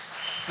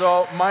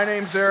So my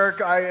name's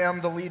Eric. I am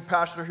the lead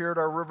pastor here at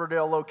our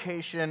Riverdale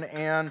location,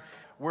 and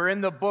we're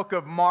in the book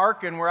of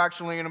Mark, and we're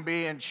actually going to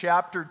be in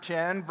chapter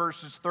 10,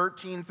 verses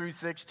 13 through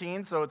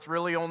 16. So it's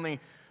really only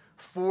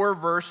 4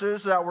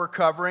 verses that we're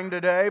covering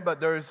today, but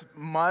there's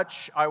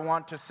much I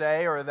want to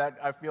say, or that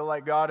I feel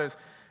like God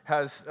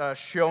has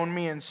shown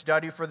me in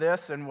study for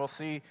this, and we'll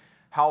see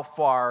how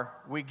far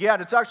we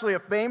get. It's actually a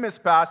famous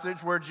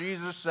passage where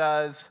Jesus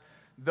says,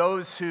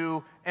 those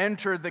who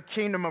enter the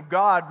kingdom of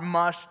God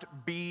must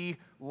be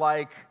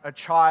like a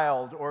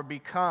child or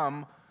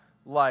become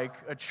like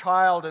a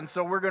child. And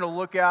so we're going to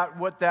look at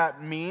what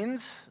that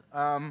means.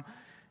 But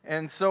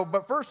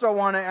first I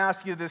want to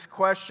ask you this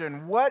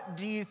question. What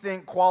do you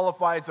think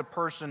qualifies a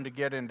person to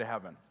get into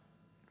heaven?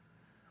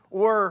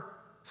 Or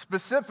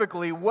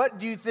specifically, what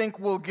do you think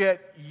will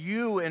get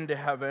you into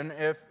heaven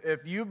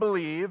if you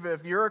believe,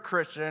 if you're a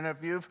Christian,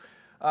 if you've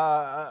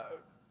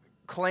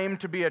claim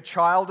to be a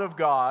child of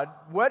God,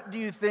 what do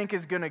you think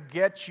is going to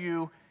get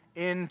you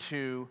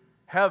into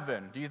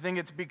heaven? Do you think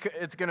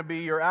it's going to be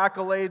your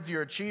accolades,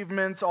 your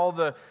achievements, all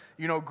the,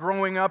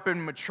 growing up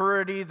in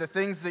maturity, the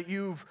things that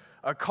you've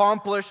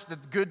accomplished, the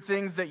good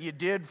things that you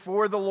did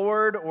for the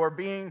Lord, or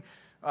being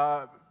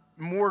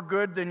more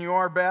good than you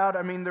are bad?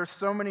 I mean, there's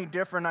so many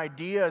different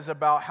ideas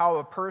about how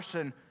a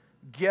person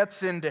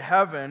gets into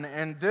heaven,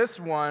 and this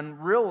one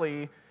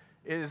really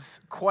is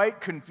quite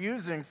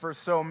confusing for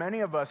so many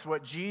of us.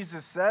 What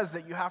Jesus says,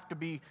 that you have to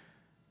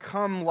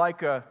become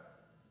like a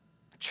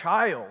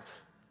child.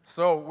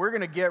 So we're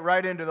going to get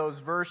right into those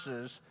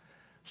verses,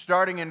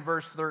 starting in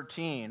verse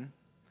 13.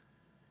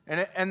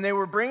 And they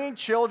were bringing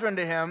children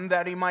to him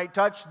that he might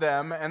touch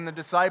them, and the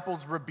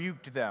disciples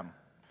rebuked them.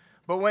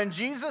 But when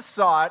Jesus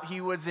saw it, he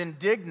was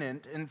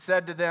indignant and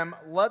said to them,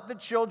 "Let the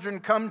children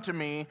come to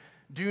me,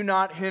 do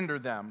not hinder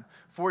them,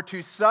 for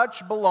to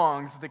such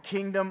belongs the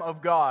kingdom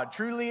of God.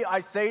 Truly I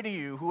say to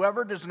you,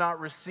 whoever does not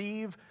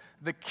receive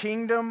the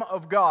kingdom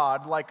of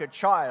God like a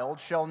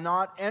child shall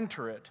not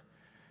enter it."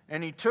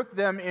 And he took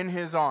them in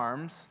his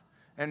arms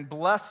and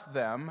blessed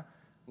them,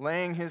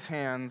 laying his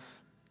hands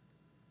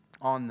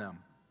on them.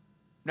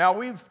 Now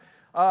we've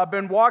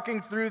been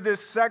walking through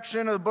this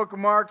section of the book of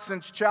Mark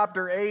since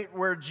chapter 8,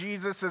 where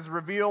Jesus has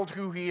revealed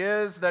who he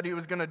is, that he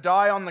was going to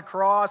die on the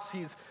cross.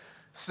 He's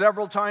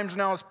several times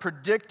now has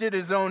predicted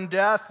his own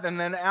death, and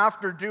then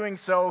after doing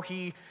so,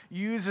 he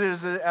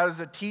uses it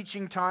as a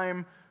teaching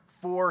time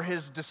for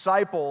his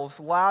disciples.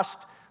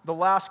 The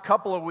last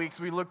couple of weeks,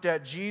 we looked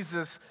at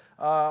Jesus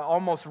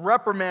almost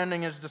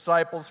reprimanding his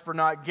disciples for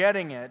not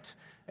getting it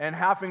and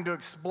having to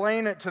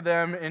explain it to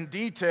them in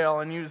detail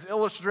and use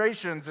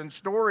illustrations and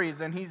stories.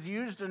 And he's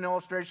used an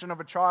illustration of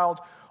a child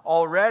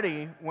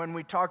already when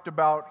we talked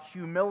about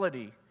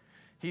humility.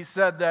 He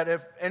said that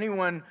if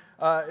anyone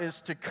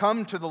is to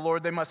come to the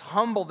Lord, they must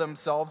humble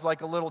themselves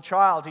like a little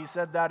child. He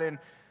said that in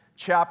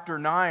chapter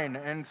 9.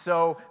 And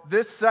so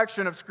this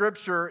section of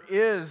Scripture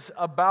is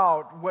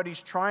about what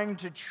he's trying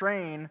to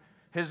train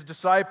his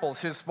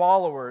disciples, his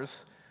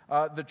followers,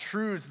 the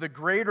truths, the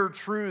greater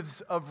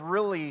truths of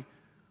really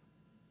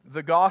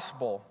the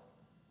gospel.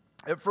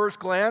 At first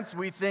glance,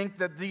 we think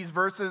that these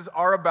verses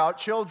are about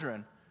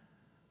children.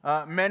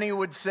 Many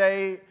would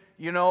say,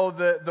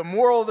 the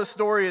moral of the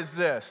story is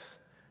this: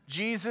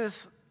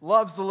 Jesus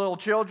loves the little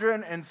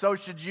children, and so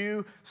should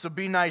you, so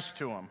be nice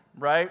to them,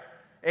 right?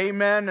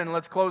 Amen, and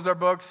let's close our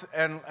books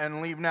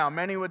and leave now.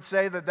 Many would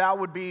say that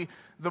would be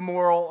the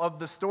moral of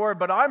the story,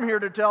 but I'm here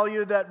to tell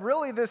you that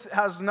really this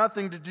has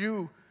nothing to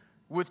do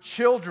with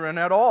children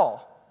at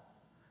all.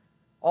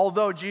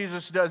 Although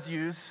Jesus does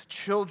use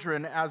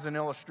children as an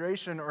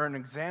illustration or an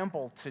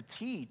example to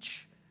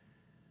teach,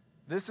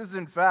 this is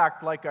in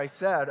fact, like I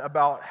said,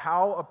 about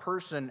how a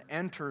person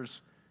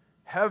enters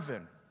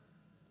heaven.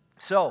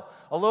 So,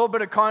 a little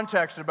bit of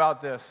context about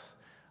this.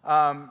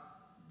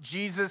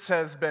 Jesus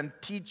has been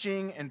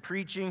teaching and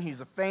preaching.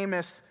 He's a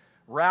famous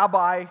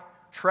rabbi,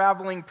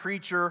 traveling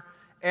preacher,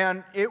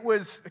 and it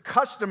was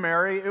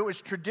customary, it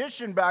was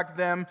tradition back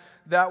then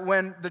that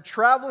when the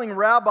traveling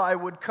rabbi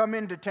would come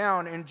into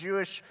town in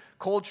Jewish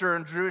culture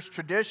and Jewish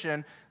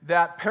tradition,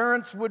 that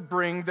parents would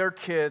bring their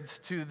kids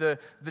to the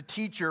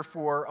teacher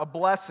for a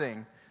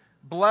blessing.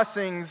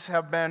 Blessings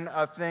have been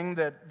a thing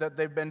that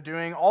they've been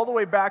doing all the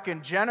way back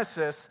in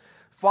Genesis.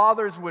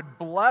 Fathers would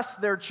bless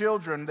their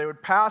children. They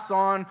would pass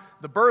on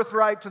the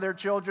birthright to their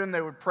children.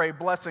 They would pray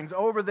blessings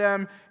over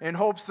them in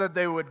hopes that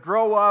they would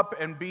grow up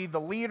and be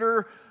the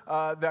leader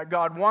that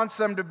God wants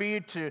them to be,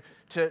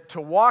 to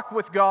walk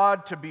with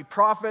God, to be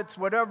prophets,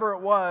 whatever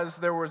it was.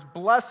 There was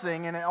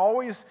blessing, and it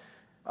always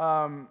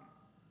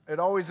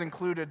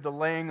included the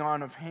laying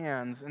on of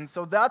hands. And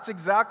so that's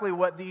exactly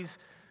what these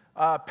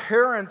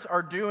parents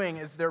are doing,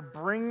 is they're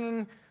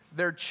bringing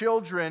their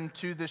children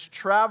to this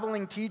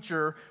traveling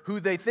teacher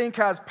who they think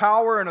has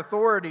power and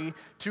authority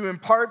to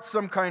impart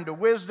some kind of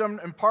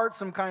wisdom, impart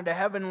some kind of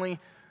heavenly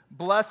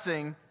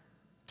blessing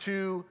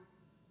to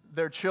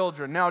their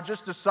children. Now,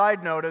 just a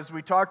side note, as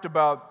we talked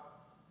about,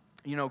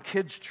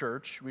 kids'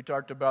 church, we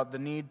talked about the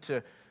need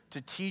to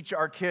to teach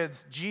our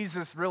kids.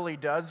 Jesus really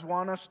does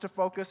want us to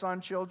focus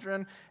on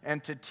children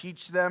and to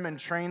teach them and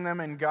train them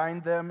and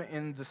guide them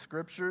in the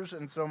scriptures.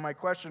 And so my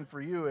question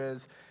for you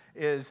is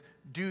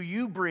do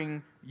you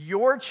bring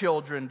your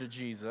children to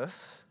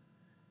Jesus,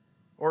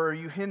 or are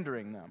you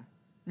hindering them?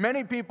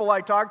 Many people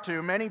I talk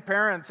to, many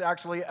parents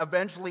actually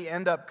eventually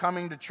end up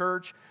coming to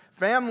church.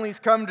 Families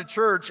come to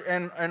church,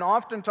 and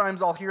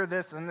oftentimes I'll hear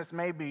this, and this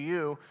may be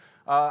you.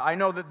 I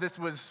know that this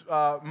was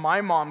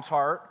my mom's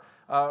heart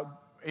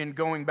in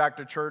going back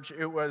to church.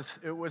 It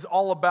was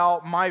all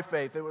about my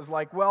faith. It was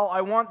like, well,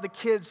 I want the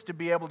kids to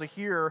be able to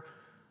hear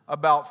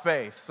about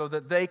faith so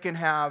that they can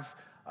have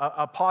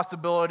a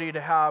possibility to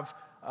have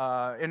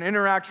an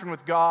interaction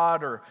with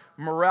God or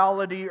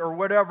morality or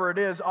whatever it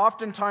is.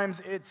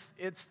 Oftentimes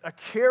it's a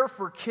care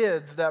for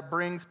kids that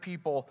brings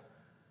people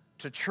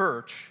to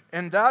church,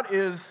 and that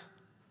is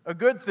a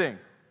good thing.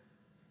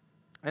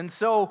 And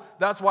so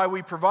that's why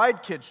we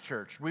provide kids'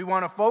 church. We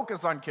want to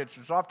focus on kids'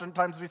 church.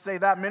 Oftentimes we say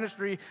that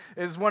ministry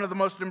is one of the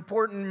most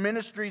important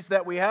ministries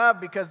that we have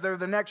because they're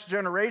the next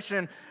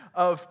generation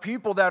of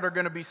people that are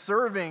going to be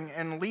serving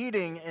and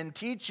leading and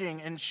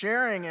teaching and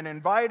sharing and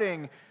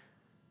inviting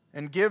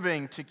and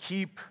giving to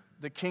keep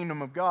the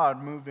kingdom of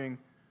God moving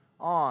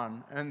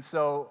on. And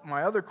so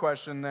my other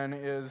question then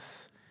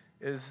is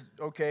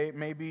okay,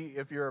 maybe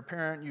if you're a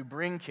parent, you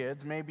bring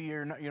kids. Maybe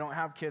you don't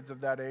have kids of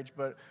that age,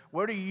 but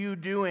what are you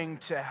doing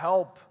to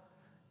help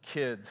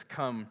kids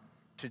come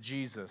to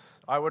Jesus?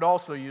 I would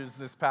also use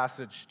this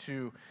passage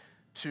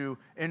to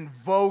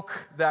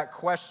invoke that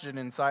question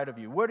inside of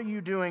you. What are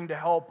you doing to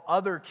help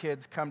other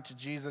kids come to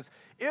Jesus?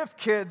 If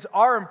kids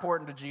are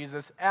important to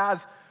Jesus,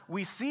 as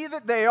we see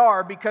that they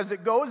are, because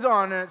it goes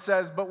on and it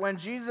says, but when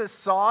Jesus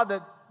saw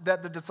that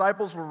the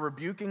disciples were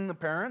rebuking the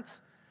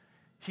parents,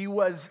 he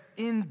was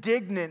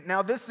indignant.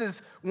 Now, this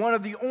is one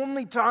of the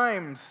only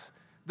times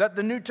that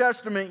the New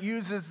Testament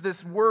uses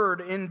this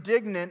word.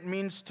 Indignant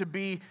means to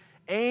be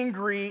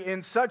angry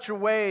in such a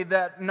way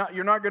that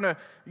you're not going to,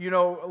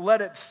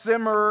 let it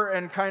simmer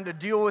and kind of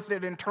deal with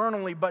it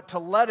internally, but to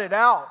let it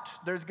out.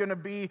 There's going to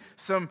be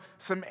some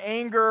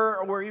anger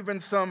or even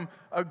some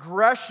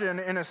aggression,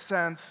 in a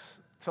sense,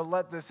 to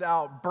let this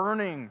out,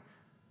 burning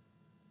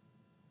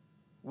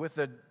with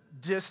a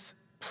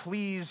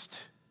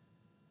displeased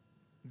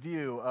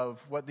view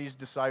of what these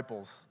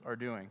disciples are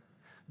doing.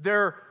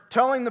 They're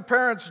telling the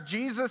parents,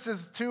 Jesus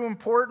is too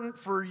important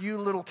for you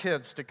little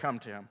kids to come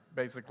to him,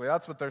 basically.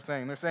 That's what they're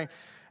saying. They're saying,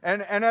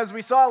 and as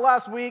we saw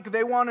last week,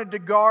 they wanted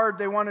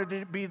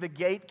to be the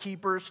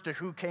gatekeepers to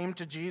who came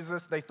to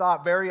Jesus. They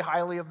thought very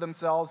highly of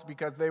themselves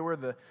because they were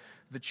the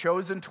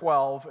chosen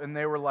 12, and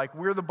they were like,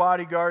 we're the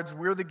bodyguards,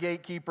 we're the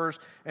gatekeepers,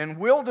 and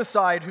we'll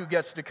decide who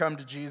gets to come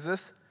to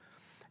Jesus.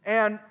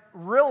 And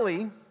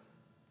really,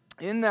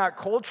 in that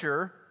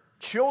culture,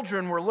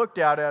 children were looked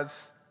at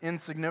as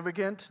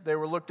insignificant. They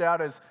were looked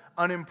at as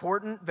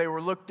unimportant. They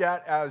were looked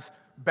at as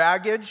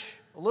baggage,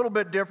 a little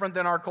bit different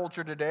than our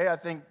culture today. I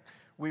think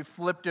we've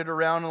flipped it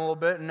around a little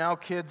bit, and now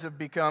kids have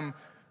become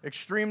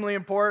extremely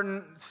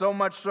important, so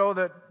much so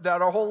that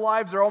our whole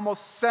lives are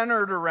almost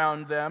centered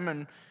around them,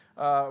 and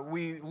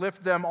we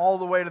lift them all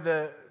the way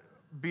to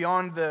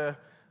beyond the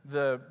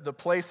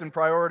place and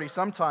priority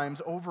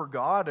sometimes over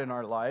God in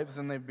our lives,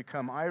 and they've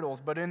become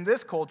idols. But in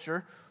this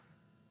culture,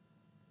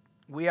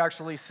 we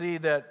actually see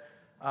that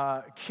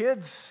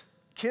kids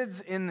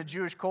in the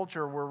Jewish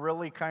culture were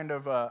really kind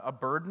of a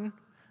burden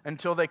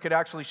until they could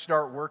actually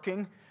start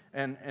working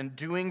and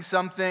doing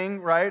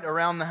something, right,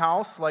 around the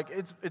house. Like,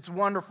 it's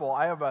wonderful.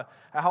 I have a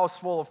house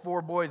full of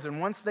 4 boys, and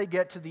once they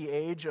get to the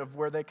age of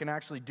where they can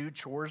actually do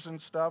chores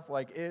and stuff,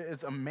 like, it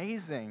is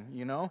amazing,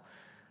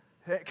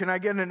 Can I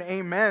get an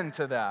amen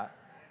to that?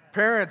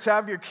 Parents,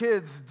 have your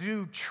kids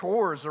do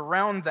chores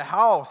around the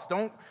house.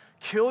 Don't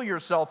kill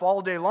yourself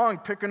all day long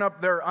picking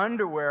up their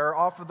underwear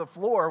off of the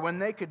floor when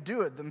they could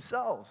do it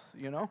themselves,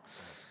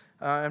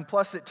 And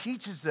plus, it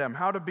teaches them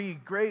how to be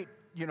great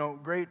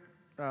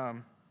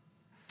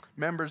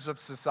members of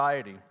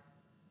society.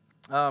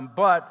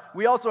 But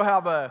we also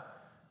have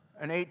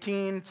an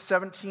 18,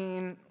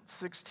 17,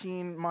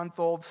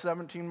 16-month-old,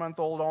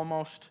 17-month-old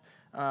almost,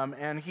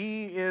 and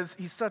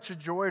he's such a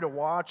joy to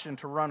watch and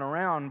to run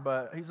around,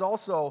 but he's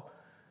also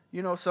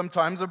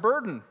sometimes a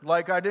burden.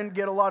 Like, I didn't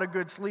get a lot of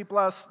good sleep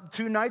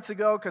 2 nights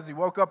ago because he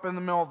woke up in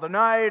the middle of the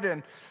night,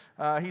 and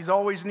he's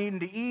always needing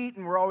to eat,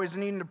 and we're always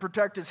needing to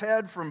protect his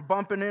head from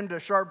bumping into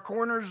sharp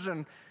corners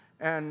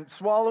and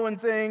swallowing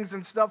things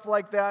and stuff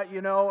like that,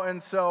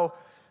 And so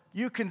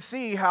you can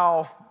see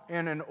how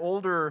in an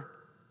older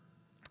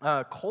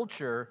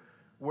culture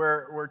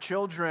where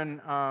children,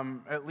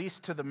 at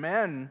least to the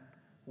men,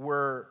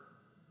 were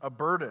a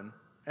burden.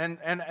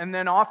 And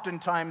then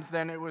oftentimes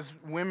then it was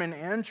women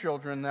and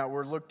children that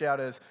were looked at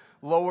as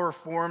lower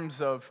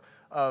forms of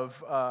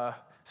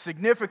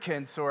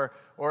significance or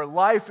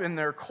life in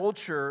their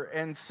culture.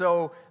 And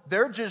so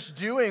they're just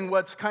doing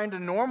what's kind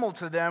of normal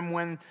to them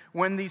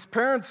when these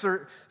parents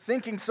are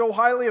thinking so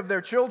highly of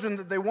their children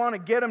that they want to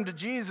get them to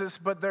Jesus,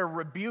 but they're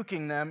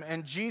rebuking them.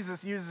 And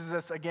Jesus uses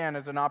this again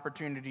as an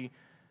opportunity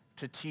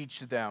to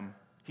teach them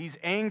He's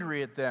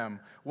angry at them.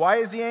 Why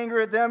is he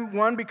angry at them?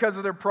 One, because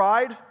of their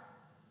pride.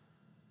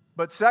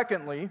 But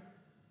secondly,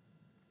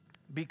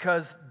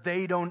 because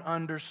they don't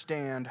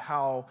understand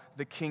how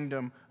the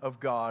kingdom of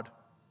God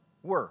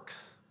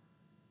works.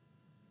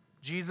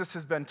 Jesus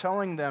has been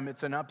telling them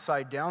it's an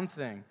upside down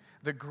thing.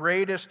 The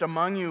greatest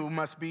among you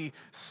must be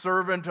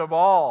servant of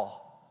all.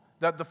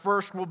 That the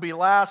first will be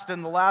last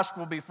and the last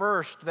will be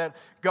first. That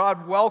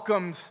God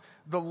welcomes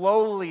the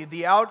lowly,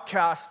 the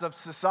outcasts of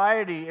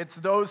society. It's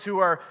those who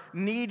are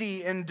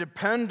needy and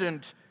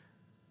dependent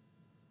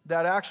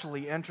that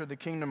actually enter the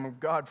kingdom of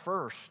God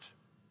first.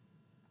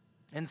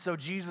 And so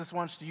Jesus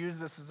wants to use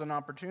this as an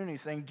opportunity,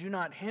 saying, do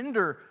not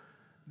hinder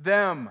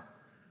them.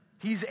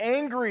 He's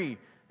angry.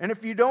 And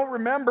if you don't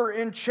remember,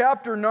 in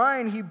chapter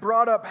 9, he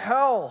brought up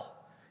hell.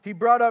 He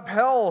brought up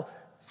hell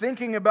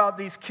thinking about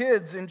these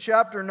kids. In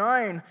chapter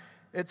 9,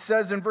 it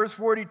says in verse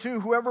 42,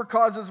 whoever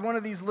causes one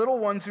of these little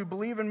ones who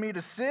believe in me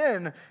to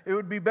sin, it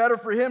would be better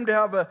for him to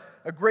have a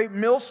great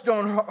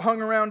millstone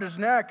hung around his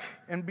neck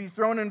and be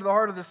thrown into the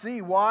heart of the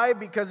sea. Why?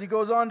 Because he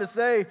goes on to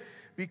say,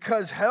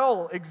 because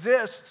hell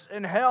exists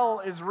and hell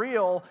is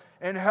real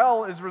and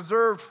hell is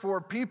reserved for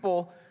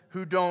people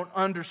who don't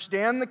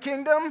understand the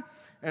kingdom,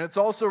 and it's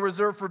also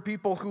reserved for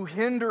people who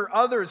hinder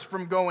others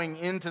from going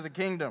into the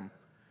kingdom.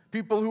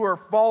 People who are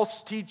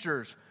false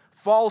teachers,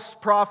 false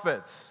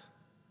prophets.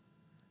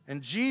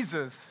 And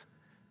Jesus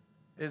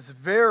is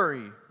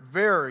very,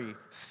 very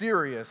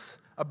serious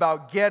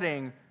about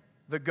getting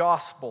the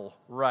gospel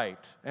right.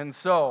 And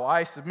so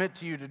I submit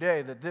to you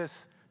today that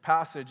this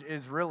passage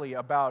is really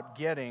about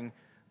getting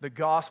the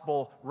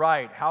gospel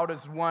right. How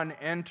does one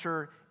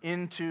enter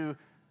into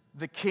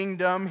the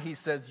kingdom? He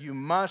says, you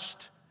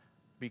must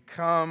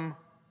become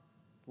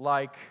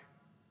like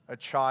a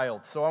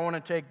child. So I want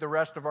to take the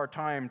rest of our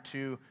time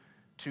to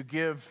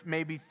give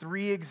maybe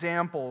 3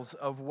 examples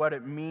of what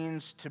it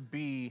means to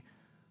be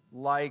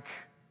like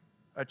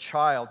a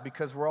child,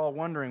 because we're all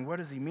wondering, what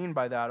does he mean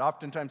by that?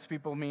 Oftentimes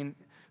people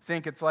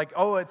think it's like,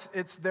 oh, it's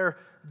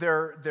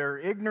they're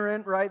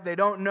ignorant, right? They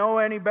don't know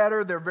any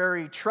better. They're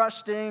very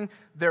trusting.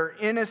 They're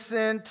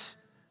innocent.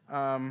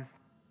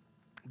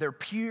 They're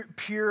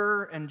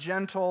pure and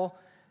gentle.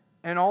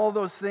 And all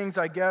those things,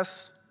 I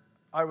guess,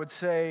 I would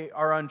say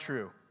are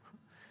untrue.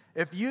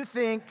 If you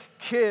think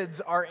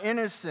kids are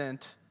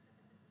innocent,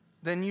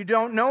 then you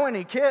don't know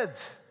any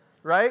kids,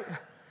 right?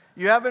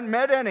 You haven't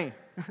met any.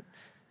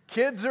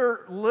 Kids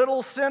are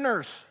little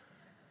sinners.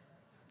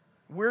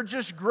 We're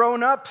just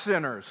grown-up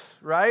sinners,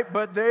 right?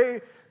 But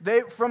they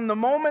from the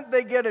moment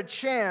they get a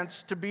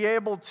chance to be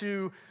able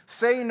to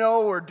say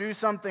no or do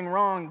something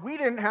wrong, we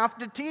didn't have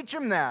to teach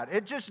them that.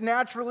 It just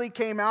naturally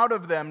came out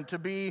of them to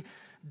be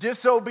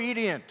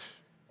disobedient.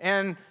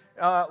 And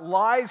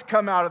lies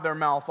come out of their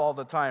mouth all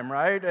the time,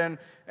 right?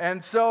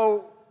 And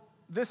so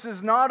this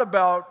is not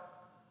about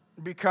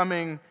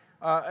becoming,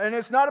 and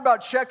it's not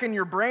about checking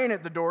your brain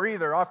at the door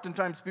either.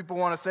 Oftentimes people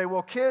want to say,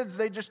 well, kids,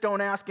 they just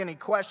don't ask any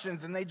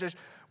questions and they just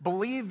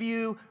believe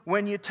you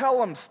when you tell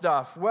them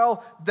stuff.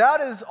 Well,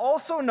 that is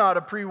also not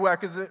a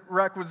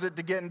prerequisite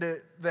to get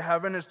into the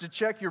heaven, is to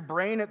check your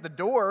brain at the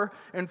door.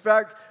 In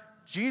fact,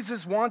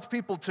 Jesus wants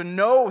people to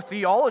know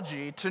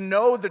theology, to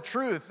know the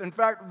truth. In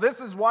fact, this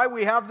is why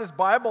we have this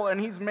Bible,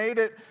 and he's made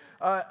it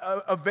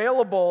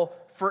available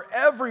for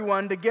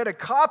everyone to get a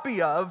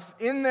copy of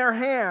in their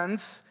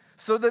hands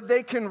so that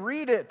they can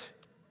read it.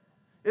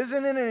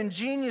 Isn't it an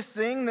ingenious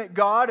thing that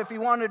God, if he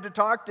wanted to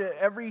talk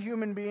to every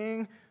human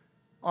being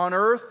on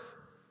earth,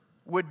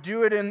 would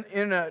do it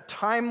in a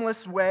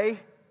timeless way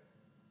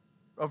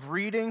of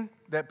reading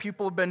that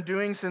people have been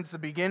doing since the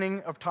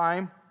beginning of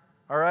time?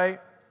 All right?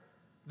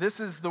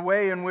 This is the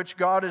way in which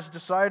God has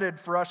decided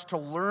for us to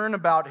learn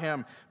about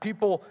him.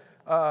 People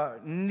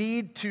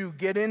need to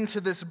get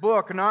into this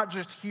book, not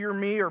just hear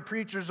me or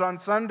preachers on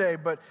Sunday,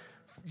 but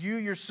you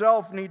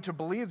yourself need to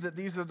believe that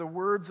these are the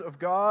words of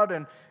God,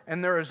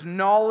 and there is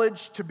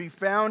knowledge to be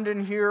found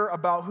in here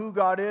about who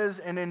God is,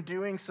 and in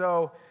doing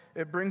so,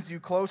 it brings you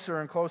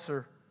closer and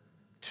closer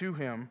to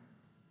him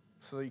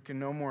so that you can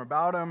know more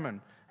about him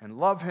and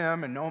love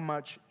him and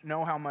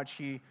know how much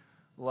he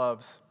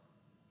loves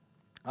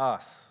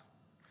us.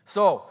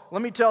 So,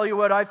 let me tell you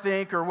what I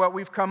think, or what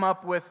we've come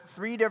up with.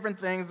 3 different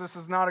things. This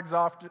is not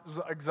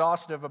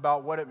exhaustive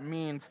about what it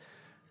means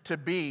to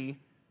be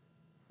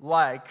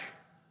like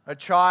a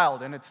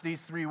child. And it's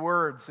these 3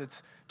 words.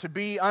 It's to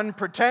be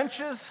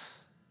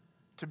unpretentious,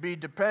 to be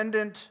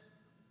dependent,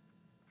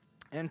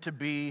 and to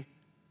be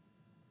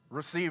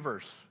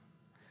receivers.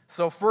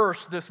 So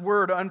first, this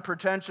word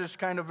unpretentious,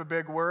 kind of a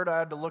big word. I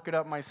had to look it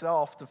up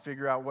myself to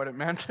figure out what it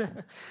meant.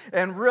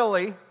 And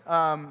really,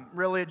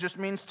 it just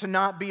means to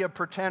not be a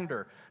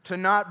pretender, to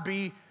not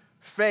be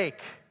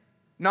fake,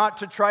 not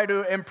to try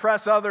to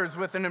impress others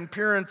with an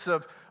appearance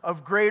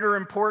of greater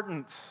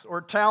importance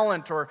or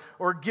talent or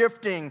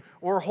gifting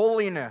or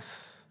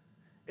holiness.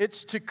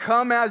 It's to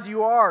come as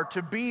you are,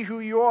 to be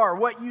who you are.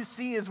 What you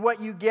see is what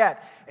you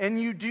get,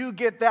 and you do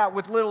get that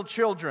with little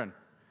children.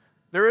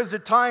 There is a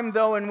time,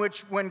 though, in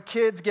which when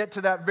kids get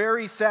to that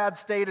very sad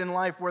state in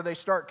life where they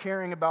start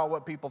caring about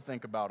what people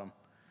think about them.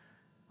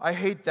 I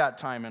hate that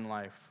time in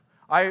life.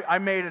 I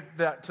made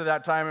it to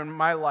that time in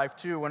my life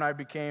too when I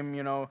became,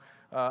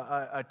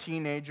 a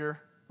teenager,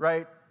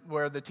 right?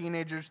 Where the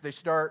teenagers, they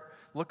start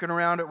looking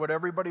around at what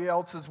everybody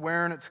else is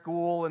wearing at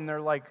school, and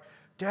they're like,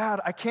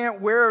 Dad, I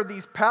can't wear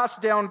these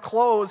passed down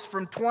clothes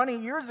from 20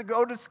 years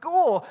ago to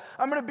school.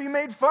 I'm going to be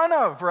made fun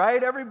of,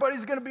 right?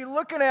 Everybody's going to be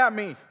looking at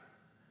me,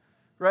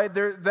 right?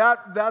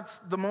 That's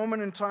the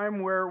moment in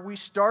time where we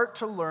start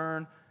to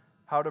learn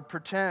how to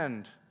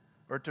pretend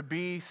or to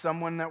be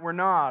someone that we're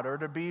not or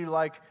to be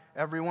like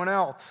everyone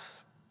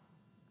else.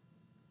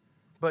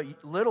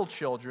 But little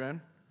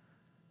children,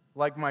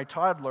 like my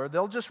toddler,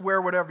 they'll just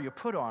wear whatever you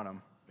put on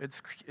them. It's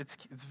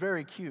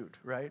very cute,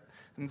 right?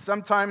 And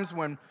sometimes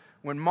when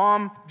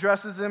mom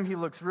dresses him, he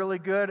looks really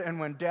good, and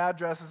when dad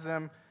dresses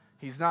him,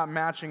 he's not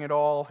matching at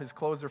all. His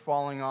clothes are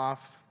falling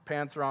off,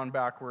 pants are on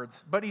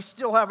backwards, but he's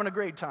still having a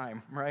great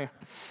time, right?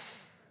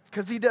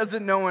 Because he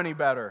doesn't know any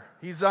better.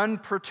 He's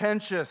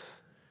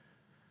unpretentious.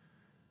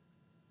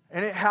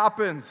 And it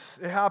happens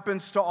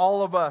to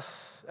all of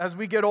us. As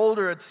we get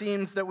older, it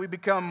seems that we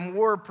become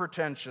more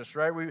pretentious,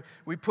 right?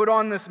 We put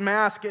on this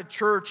mask at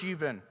church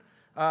even,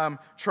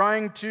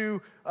 trying to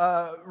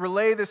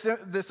relay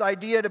this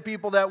idea to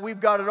people that we've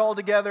got it all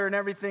together and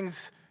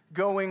everything's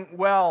going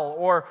well,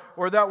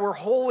 or that we're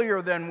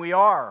holier than we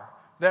are,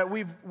 that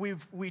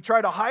we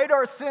try to hide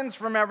our sins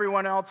from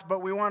everyone else,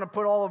 but we want to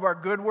put all of our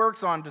good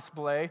works on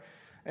display.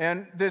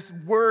 And this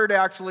word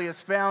actually is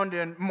found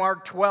in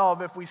Mark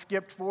 12. If we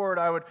skipped forward,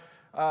 I would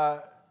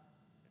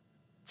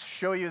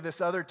show you this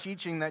other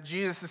teaching that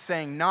Jesus is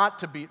saying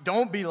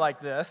don't be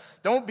like this.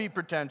 Don't be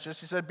pretentious.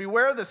 He said,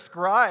 beware the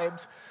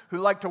scribes who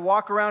like to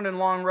walk around in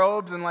long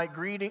robes and like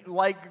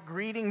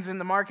greetings in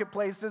the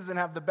marketplaces and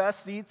have the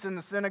best seats in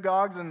the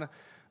synagogues and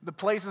the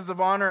places of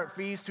honor at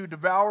feasts, who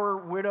devour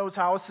widows'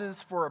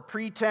 houses for a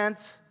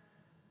pretense,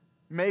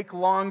 make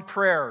long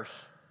prayers.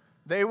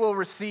 They will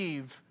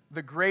receive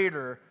the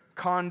greater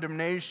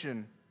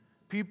condemnation.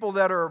 People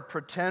that are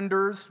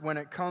pretenders when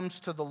it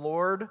comes to the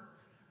Lord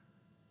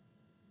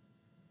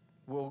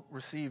will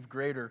receive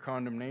greater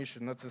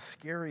condemnation. That's a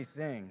scary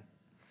thing.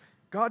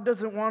 God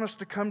doesn't want us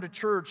to come to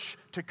church,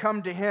 to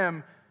come to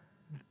Him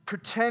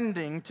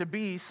pretending to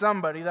be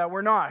somebody that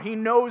we're not. He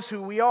knows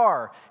who we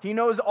are. He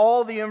knows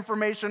all the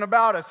information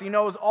about us. He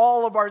knows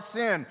all of our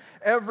sin,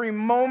 every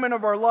moment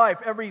of our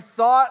life, every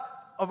thought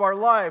of our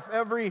life,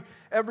 every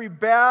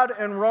bad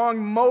and wrong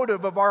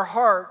motive of our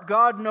heart.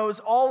 God knows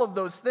all of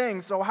those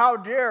things. So how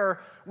dare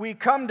we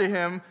come to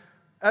Him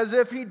as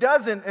if He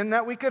doesn't and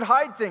that we could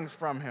hide things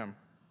from Him,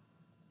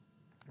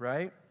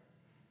 right?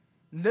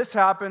 This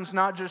happens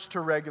not just to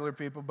regular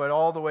people, but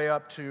all the way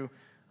up to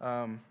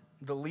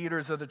the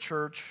leaders of the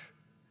church,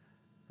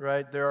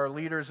 right? There are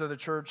leaders of the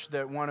church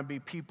that want to be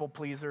people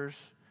pleasers.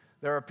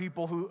 There are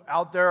people who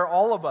out there,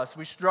 all of us,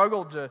 we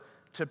struggle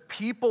to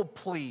people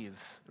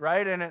please,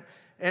 right?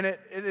 And it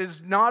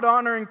is not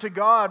honoring to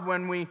God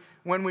when we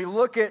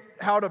look at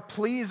how to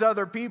please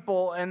other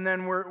people and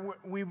then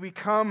we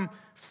become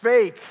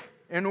fake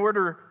in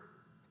order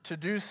to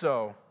do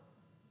so.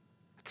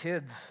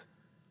 Kids,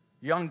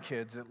 young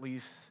kids at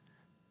least,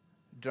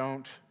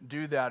 don't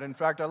do that. In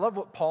fact, I love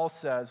what Paul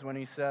says when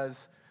he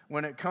says,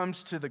 when it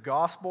comes to the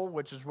gospel,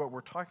 which is what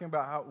we're talking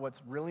about,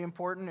 what's really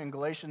important in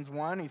Galatians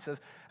 1, he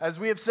says, as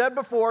we have said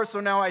before,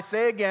 so now I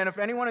say again, if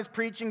anyone is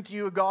preaching to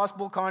you a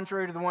gospel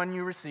contrary to the one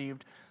you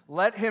received,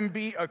 let him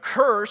be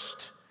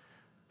accursed,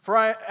 for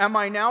am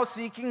I now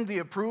seeking the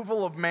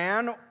approval of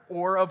man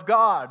or of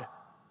God?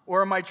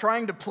 Or am I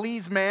trying to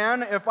please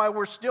man? If I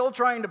were still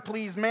trying to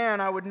please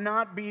man, I would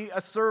not be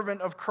a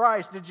servant of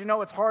Christ. Did you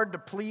know it's hard to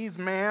please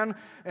man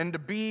and to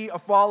be a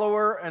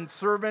follower and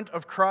servant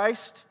of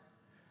Christ?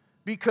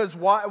 Because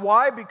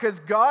why? Because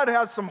God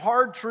has some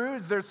hard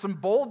truths. There's some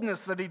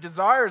boldness that He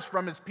desires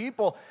from His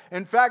people.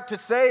 In fact, to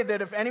say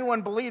that if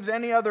anyone believes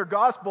any other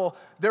gospel,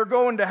 they're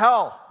going to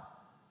hell.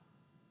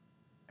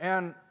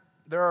 And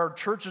there are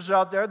churches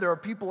out there, there are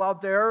people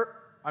out there,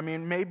 I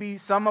mean, maybe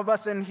some of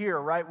us in here,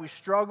 right? We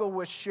struggle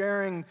with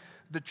sharing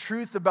the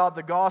truth about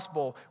the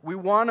gospel. We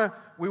want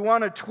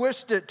to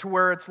twist it to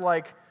where it's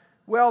like,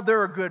 well,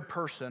 they're a good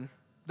person.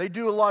 They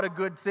do a lot of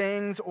good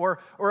things, or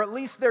at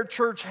least their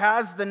church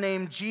has the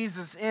name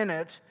Jesus in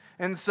it.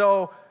 And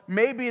so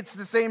maybe it's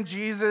the same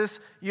Jesus,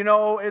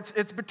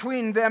 it's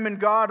between them and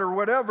God or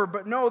whatever.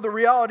 But no, the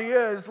reality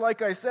is,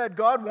 like I said,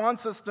 God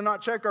wants us to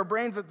not check our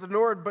brains at the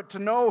Lord, but to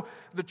know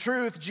the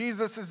truth.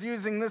 Jesus is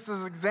using this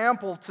as an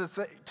example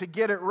to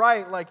get it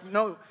right. Like,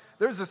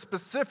 there's a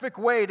specific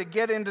way to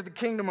get into the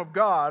kingdom of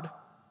God.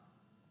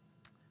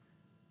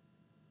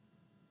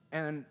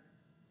 And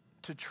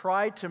to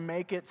try to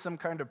make it some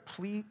kind of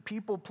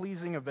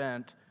people-pleasing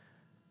event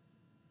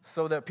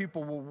so that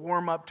people will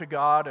warm up to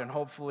God and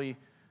hopefully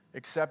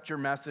accept your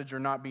message or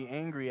not be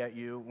angry at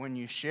you when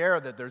you share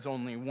that there's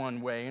only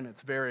one way and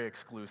it's very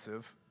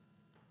exclusive.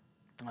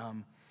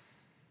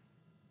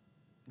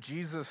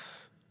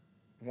 Jesus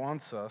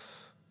wants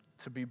us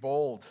to be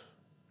bold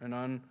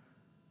and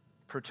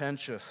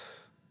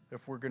unpretentious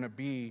if we're going to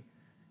be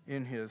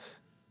in His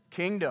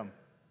kingdom.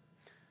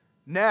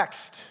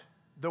 Next,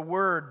 the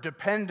word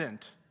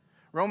dependent.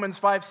 Romans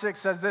 5:6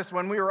 says this,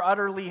 when we were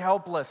utterly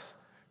helpless,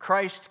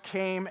 Christ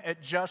came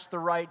at just the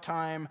right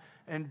time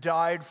and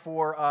died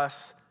for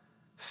us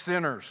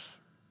sinners.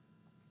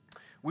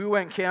 We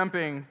went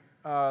camping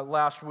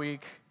last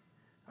week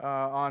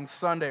on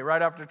Sunday.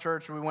 Right after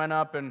church, we went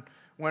up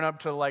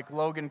to like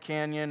Logan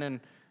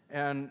Canyon,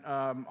 and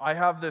I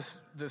have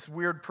this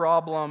weird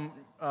problem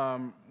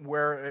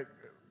where it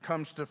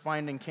comes to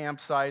finding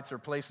campsites or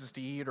places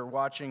to eat or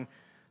watching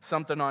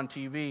something on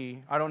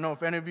TV. I don't know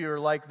if any of you are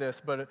like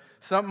this, but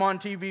something on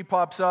TV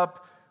pops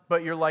up,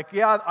 but you're like,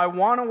 yeah, I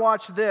want to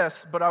watch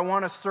this, but I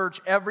want to search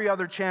every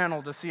other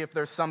channel to see if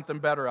there's something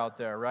better out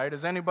there, right?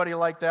 Is anybody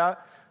like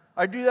that?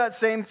 I do that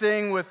same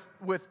thing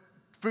with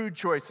food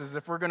choices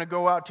if we're going to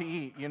go out to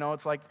eat. You know,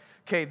 it's like,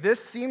 okay,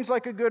 this seems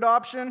like a good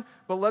option,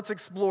 but let's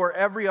explore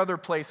every other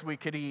place we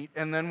could eat,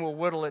 and then we'll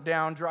whittle it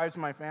down. Drives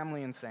my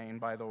family insane,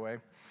 by the way.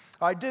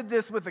 I did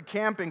this with a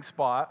camping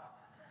spot.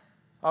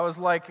 I was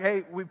like,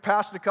 hey, we've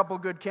passed a couple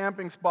good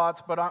camping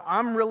spots, but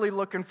I'm really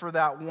looking for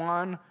that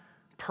one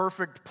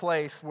perfect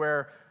place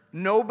where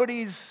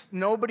nobody's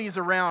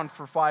around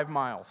for 5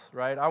 miles,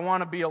 right? I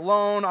want to be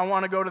alone. I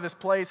want to go to this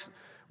place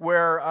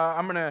where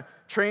I'm going to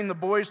train the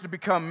boys to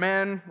become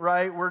men,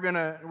 right? We're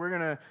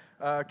gonna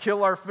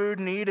kill our food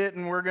and eat it,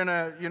 and we're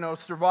gonna,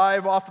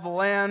 survive off of the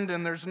land.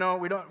 And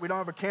we don't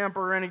have a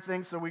camper or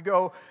anything, so we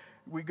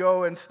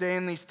go and stay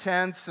in these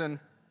tents. And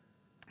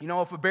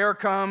if a bear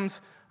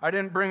comes, I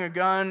didn't bring a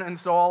gun, and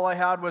so all I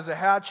had was a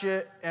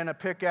hatchet and a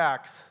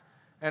pickaxe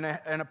and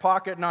a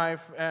pocket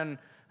knife, and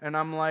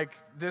I'm like,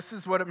 this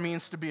is what it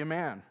means to be a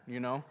man,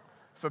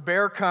 If a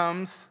bear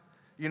comes,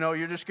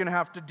 you're just going to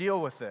have to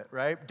deal with it,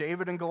 right?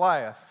 David and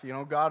Goliath,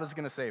 God is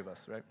going to save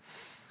us, right?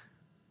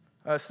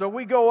 So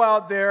we go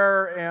out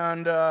there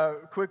and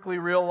quickly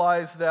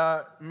realize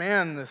that,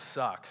 man, this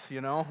sucks,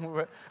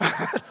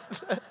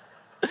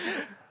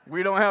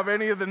 We don't have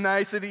any of the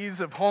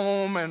niceties of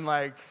home, and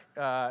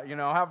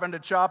having to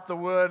chop the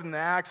wood, and the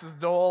axe is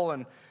dull,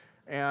 and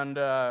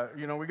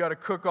we got to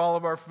cook all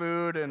of our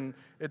food, and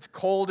it's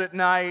cold at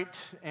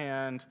night,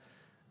 and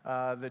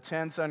the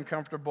tent's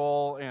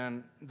uncomfortable,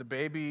 and the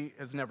baby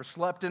has never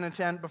slept in a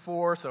tent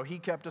before, so he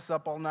kept us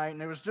up all night,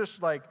 and it was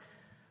just like,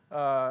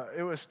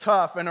 it was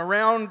tough. And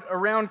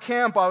around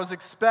camp, I was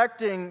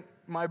expecting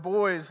my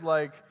boys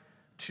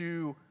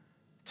to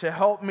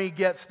help me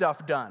get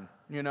stuff done,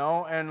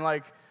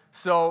 and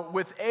so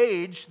with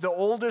age, the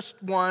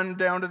oldest one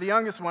down to the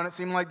youngest one, it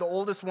seemed like the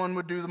oldest one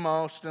would do the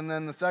most, and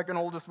then the second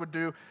oldest would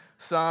do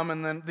some,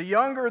 and then the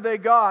younger they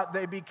got,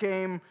 they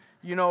became,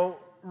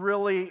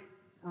 really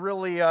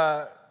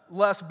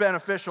less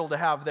beneficial to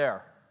have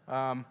there.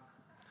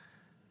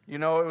 It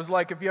was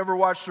like if you ever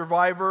watched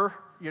Survivor,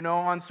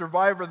 on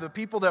Survivor, the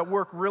people that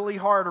work really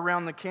hard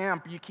around the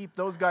camp, you keep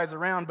those guys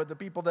around, but the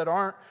people that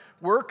aren't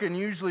working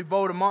usually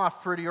vote them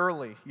off pretty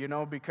early,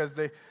 because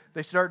they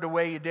start to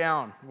weigh you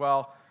down.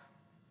 Well,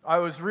 I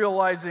was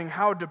realizing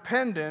how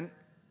dependent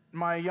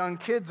my young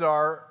kids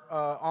are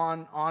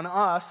on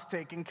us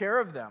taking care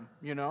of them,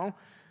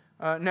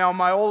 Now,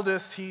 my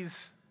oldest,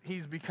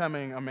 he's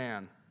becoming a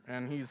man,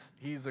 and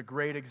he's a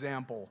great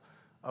example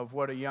of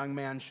what a young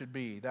man should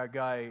be. That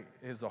guy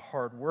is a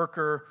hard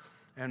worker,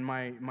 and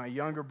my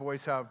younger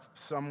boys have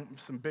some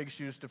big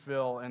shoes to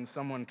fill and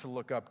someone to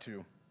look up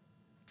to.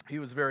 He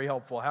was very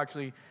helpful.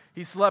 Actually,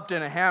 he slept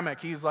in a hammock.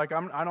 He's like,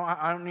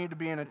 I don't need to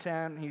be in a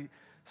tent. He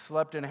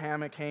slept in a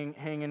hammock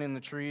hanging in the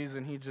trees,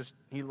 and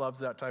he loves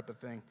that type of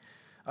thing.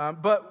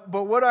 But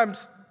what I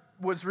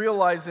was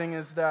realizing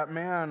is that,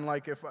 man,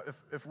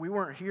 if we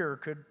weren't here,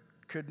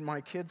 could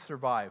my kids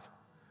survive?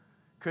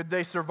 Could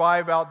they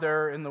survive out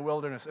there in the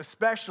wilderness?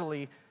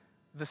 Especially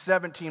the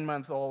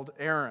 17-month-old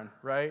Aaron,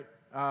 right?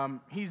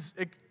 He's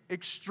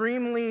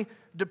extremely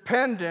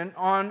dependent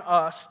on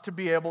us to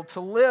be able to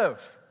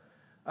live.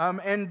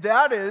 And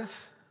that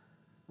is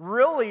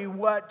really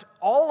what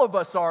all of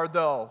us are,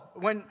 though.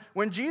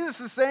 When Jesus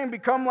is saying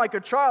become like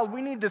a child,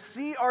 we need to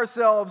see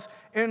ourselves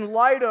in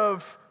light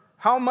of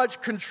how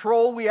much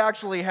control we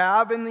actually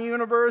have in the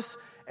universe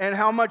and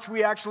how much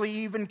we actually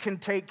even can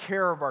take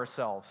care of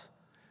ourselves.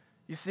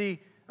 You see,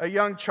 a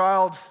young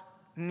child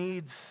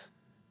needs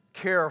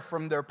care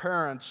from their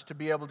parents to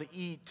be able to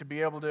eat, to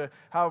be able to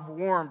have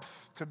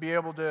warmth, to be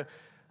able to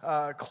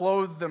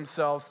clothe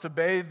themselves, to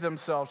bathe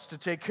themselves, to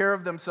take care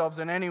of themselves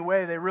in any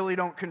way. They really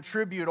don't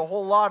contribute a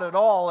whole lot at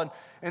all.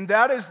 And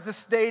that is the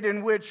state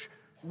in which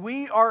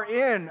we are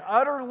in,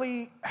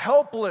 utterly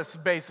helpless,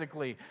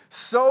 basically.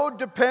 So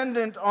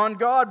dependent on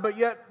God, but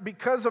yet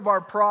because of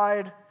our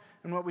pride,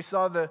 and what we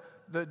saw the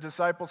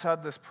disciples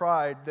had this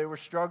pride, they were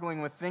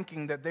struggling with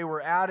thinking that they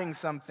were adding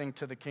something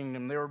to the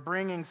kingdom. They were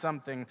bringing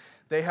something.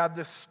 They had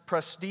this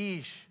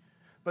prestige.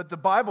 But the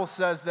Bible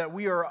says that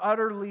we are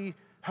utterly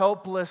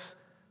helpless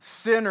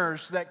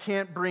sinners that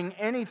can't bring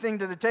anything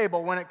to the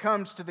table when it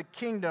comes to the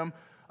kingdom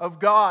of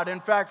God. In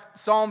fact,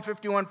 Psalm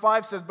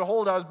 51:5 says,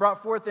 "Behold, I was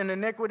brought forth in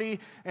iniquity,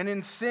 and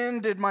in sin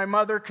did my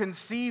mother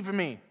conceive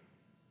me."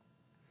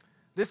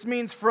 This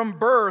means from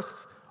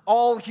birth,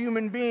 All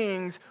human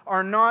beings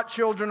are not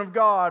children of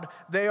God.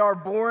 They are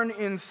born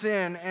in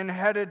sin and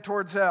headed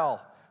towards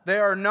hell. They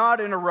are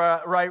not in a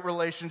right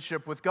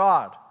relationship with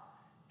God.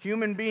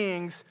 Human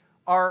beings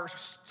are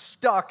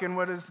stuck in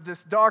what is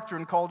this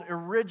doctrine called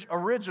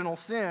original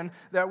sin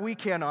that we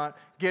cannot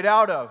get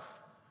out of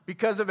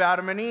because of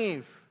Adam and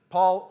Eve.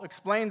 Paul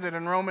explains it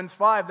in Romans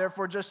 5.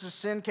 Therefore, just as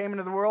sin came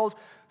into the world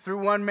through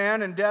one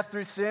man and death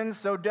through sin,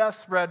 so death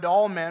spread to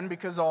all men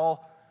because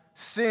all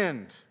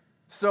sinned.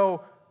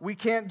 So we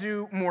can't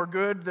do more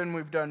good than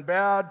we've done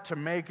bad to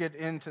make it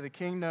into the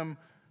kingdom.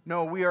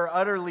 No, we are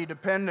utterly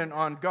dependent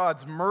on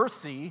God's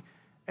mercy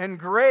and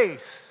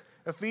grace.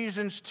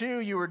 Ephesians 2,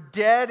 you were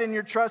dead in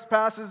your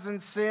trespasses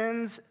and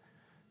sins.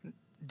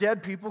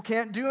 Dead people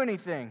can't do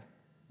anything.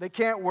 They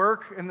can't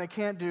work and they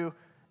can't do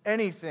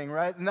anything,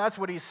 right? And that's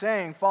what he's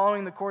saying.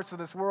 Following the course of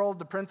this world,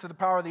 the prince of the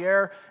power of the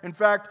air. In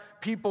fact,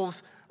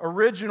 people's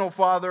original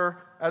father,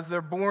 as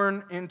they're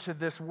born into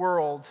this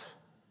world,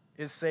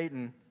 is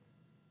Satan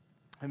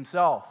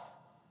himself.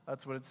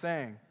 That's what it's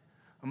saying.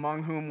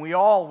 Among whom we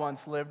all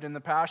once lived in the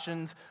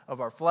passions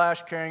of our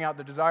flesh, carrying out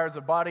the desires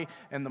of body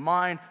and the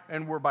mind,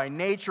 and were by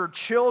nature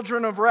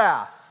children of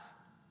wrath,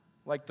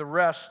 like the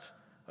rest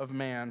of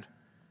mankind.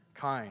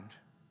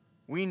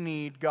 We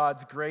need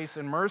God's grace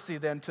and mercy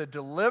then to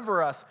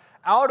deliver us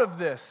out of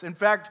this. In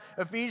fact,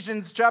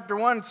 Ephesians chapter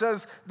 1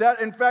 says that,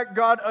 in fact,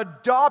 God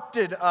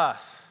adopted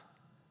us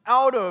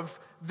out of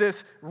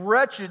this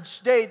wretched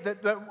state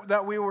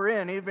that we were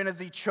in, even as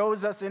he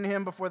chose us in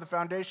him before the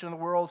foundation of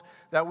the world,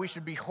 that we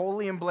should be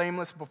holy and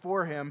blameless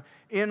before him.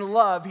 In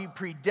love, he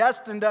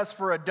predestined us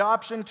for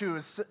adoption to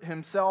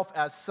himself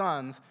as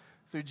sons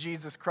through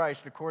Jesus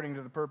Christ, according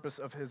to the purpose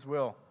of his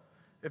will.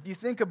 If you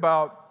think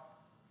about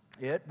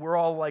it, we're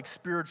all like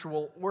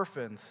spiritual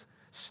orphans,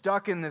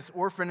 stuck in this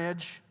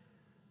orphanage,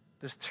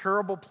 this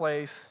terrible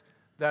place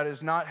that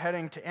is not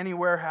heading to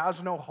anywhere,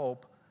 has no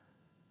hope.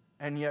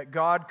 And yet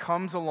God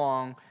comes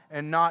along,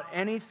 and not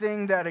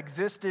anything that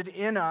existed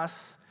in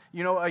us,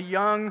 a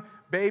young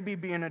baby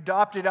being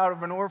adopted out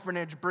of an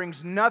orphanage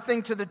brings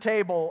nothing to the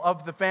table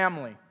of the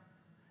family.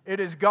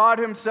 It is God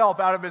himself,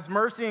 out of his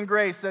mercy and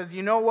grace, says,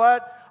 you know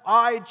what?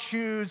 I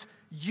choose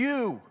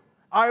you.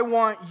 I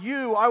want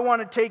you. I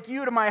want to take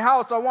you to my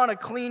house. I want to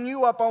clean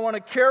you up. I want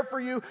to care for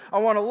you. I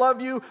want to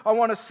love you. I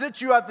want to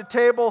sit you at the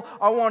table.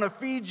 I want to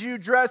feed you,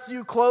 dress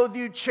you, clothe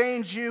you,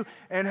 change you,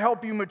 and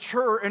help you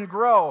mature and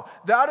grow.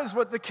 That is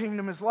what the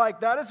kingdom is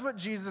like. That is what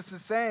Jesus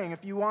is saying.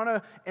 If you want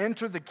to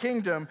enter the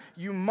kingdom,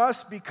 you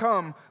must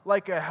become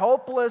like a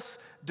helpless,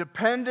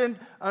 dependent,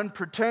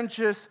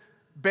 unpretentious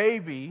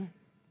baby.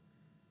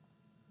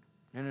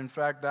 And in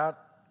fact, that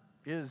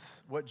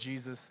is what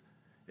Jesus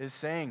is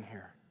saying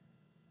here.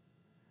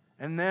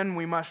 And then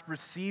we must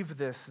receive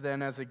this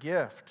then as a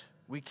gift.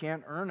 We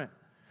can't earn it.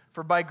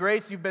 For by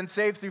grace you've been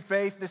saved through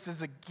faith. This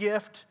is a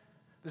gift.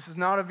 This is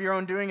not of your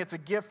own doing. It's a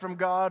gift from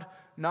God,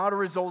 not a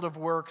result of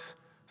works,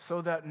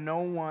 so that no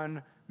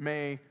one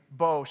may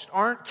boast.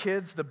 Aren't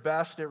kids the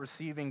best at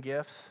receiving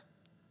gifts?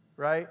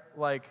 Right?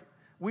 Like,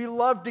 we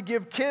love to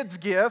give kids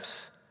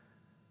gifts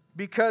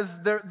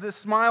because the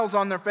smiles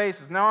on their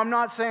faces. Now, I'm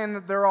not saying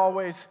that they're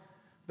always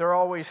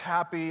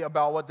happy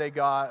about what they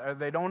got.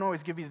 They don't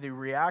always give you the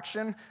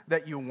reaction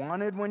that you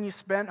wanted when you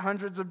spent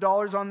hundreds of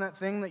dollars on that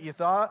thing that you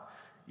thought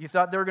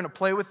they were going to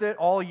play with it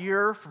all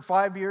year, for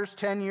 5 years,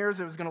 10 years.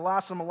 It was going to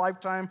last them a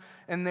lifetime,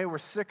 and they were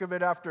sick of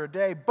it after a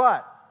day.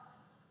 But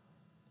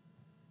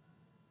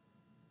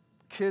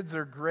kids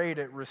are great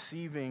at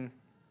receiving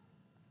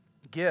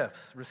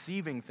gifts,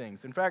 receiving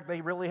things. In fact,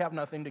 they really have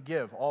nothing to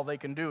give. All they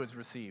can do is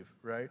receive,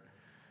 right?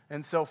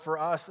 And so for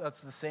us,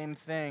 that's the same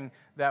thing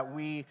that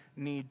we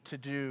need to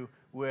do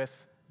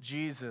with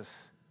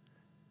Jesus.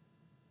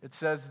 It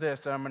says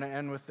this, and I'm going to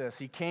end with this.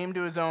 He came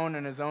to his own,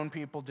 and his own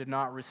people did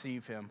not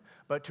receive him.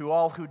 But to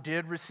all who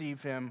did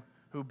receive him,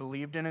 who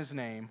believed in his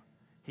name,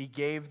 he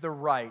gave the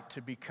right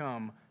to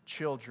become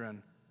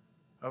children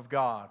of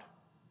God,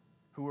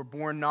 who were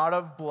born not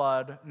of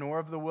blood, nor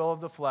of the will of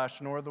the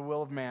flesh, nor the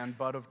will of man,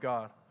 but of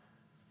God.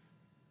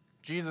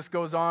 Jesus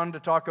goes on to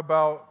talk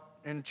about,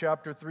 in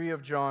chapter 3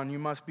 of John, you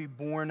must be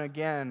born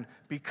again,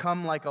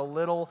 become like a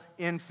little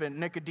infant.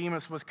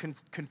 Nicodemus was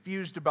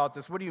confused about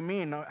this. What do you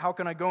mean? How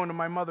can I go into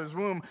my mother's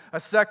womb a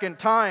second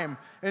time?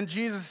 And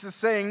Jesus is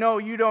saying, no,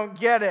 you don't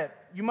get it.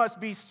 You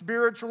must be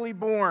spiritually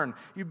born.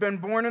 You've been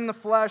born in the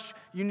flesh.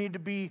 You need to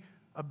be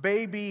a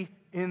baby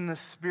in the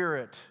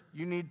spirit.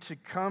 You need to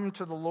come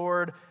to the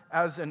Lord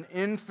as an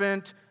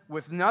infant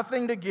with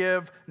nothing to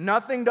give,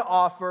 nothing to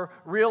offer,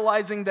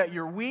 realizing that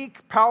you're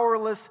weak,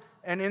 powerless,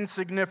 and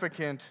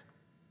insignificant.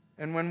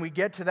 And when we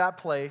get to that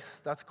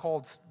place, that's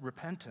called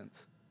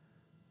repentance.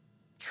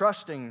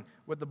 Trusting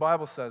what the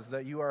Bible says,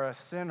 that you are a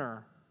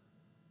sinner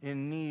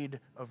in need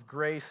of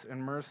grace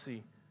and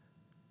mercy.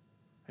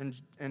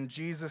 And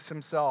Jesus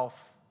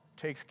himself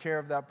takes care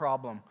of that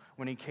problem.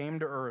 When he came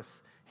to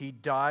earth, he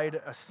died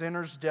a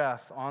sinner's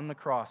death on the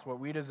cross, what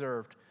we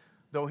deserved,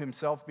 though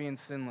himself being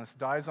sinless,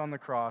 dies on the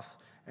cross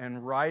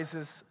and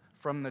rises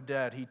from the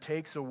dead. He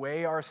takes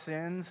away our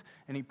sins,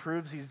 and he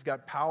proves he's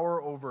got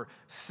power over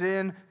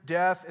sin,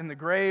 death, and the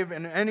grave.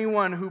 And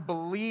anyone who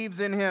believes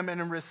in him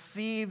and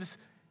receives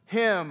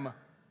him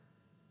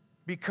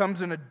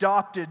becomes an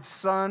adopted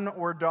son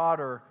or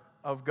daughter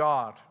of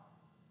God.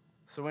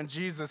 So when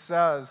Jesus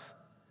says,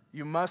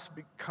 "You must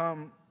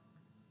become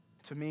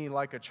to me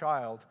like a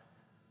child,"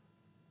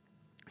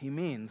 he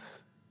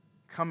means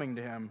coming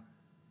to him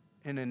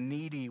in a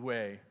needy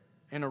way,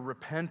 in a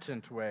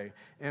repentant way,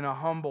 in a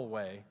humble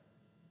way,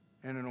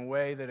 and in a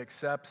way that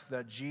accepts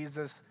that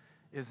Jesus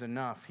is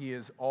enough. He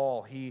is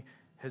all. He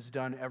has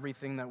done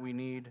everything that we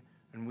need,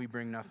 and we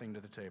bring nothing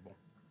to the table.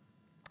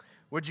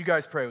 Would you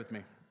guys pray with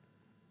me?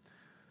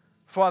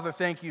 Father,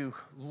 thank you,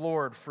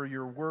 Lord, for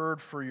your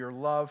word, for your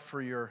love,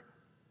 for your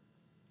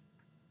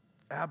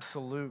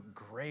absolute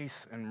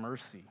grace and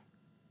mercy.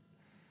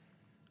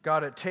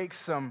 God, it takes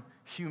some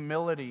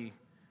humility.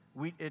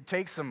 It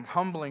takes some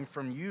humbling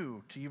from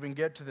you to even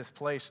get to this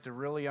place to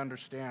really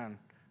understand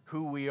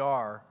who we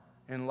are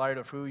in light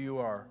of who you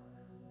are.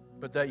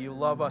 But that you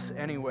love us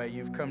anyway.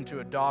 You've come to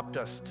adopt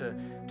us,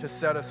 to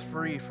set us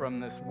free from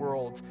this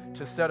world,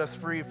 to set us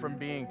free from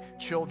being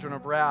children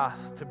of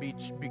wrath, to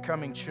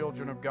becoming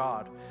children of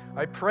God.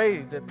 I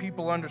pray that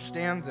people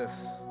understand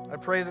this. I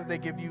pray that they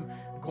give you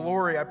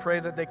glory. I pray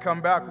that they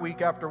come back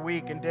week after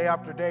week and day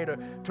after day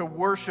to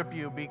worship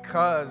you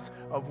because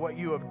of what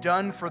you have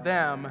done for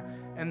them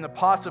and the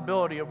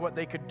possibility of what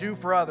they could do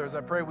for others.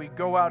 I pray we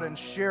go out and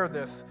share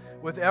this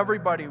with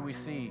everybody we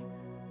see,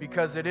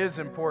 because it is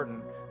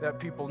important that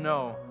people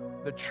know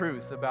the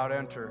truth about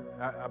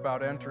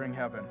entering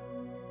heaven.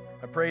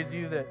 I praise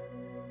you that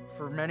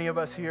for many of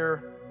us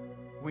here,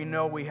 we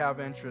know we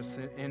have interest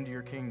into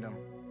your kingdom.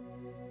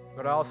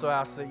 But I also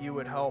ask that you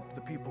would help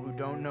the people who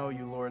don't know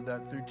you, Lord,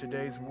 that through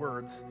today's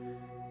words,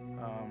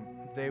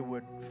 they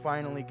would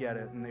finally get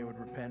it and they would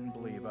repent and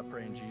believe. I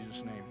pray in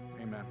Jesus' name.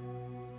 Amen.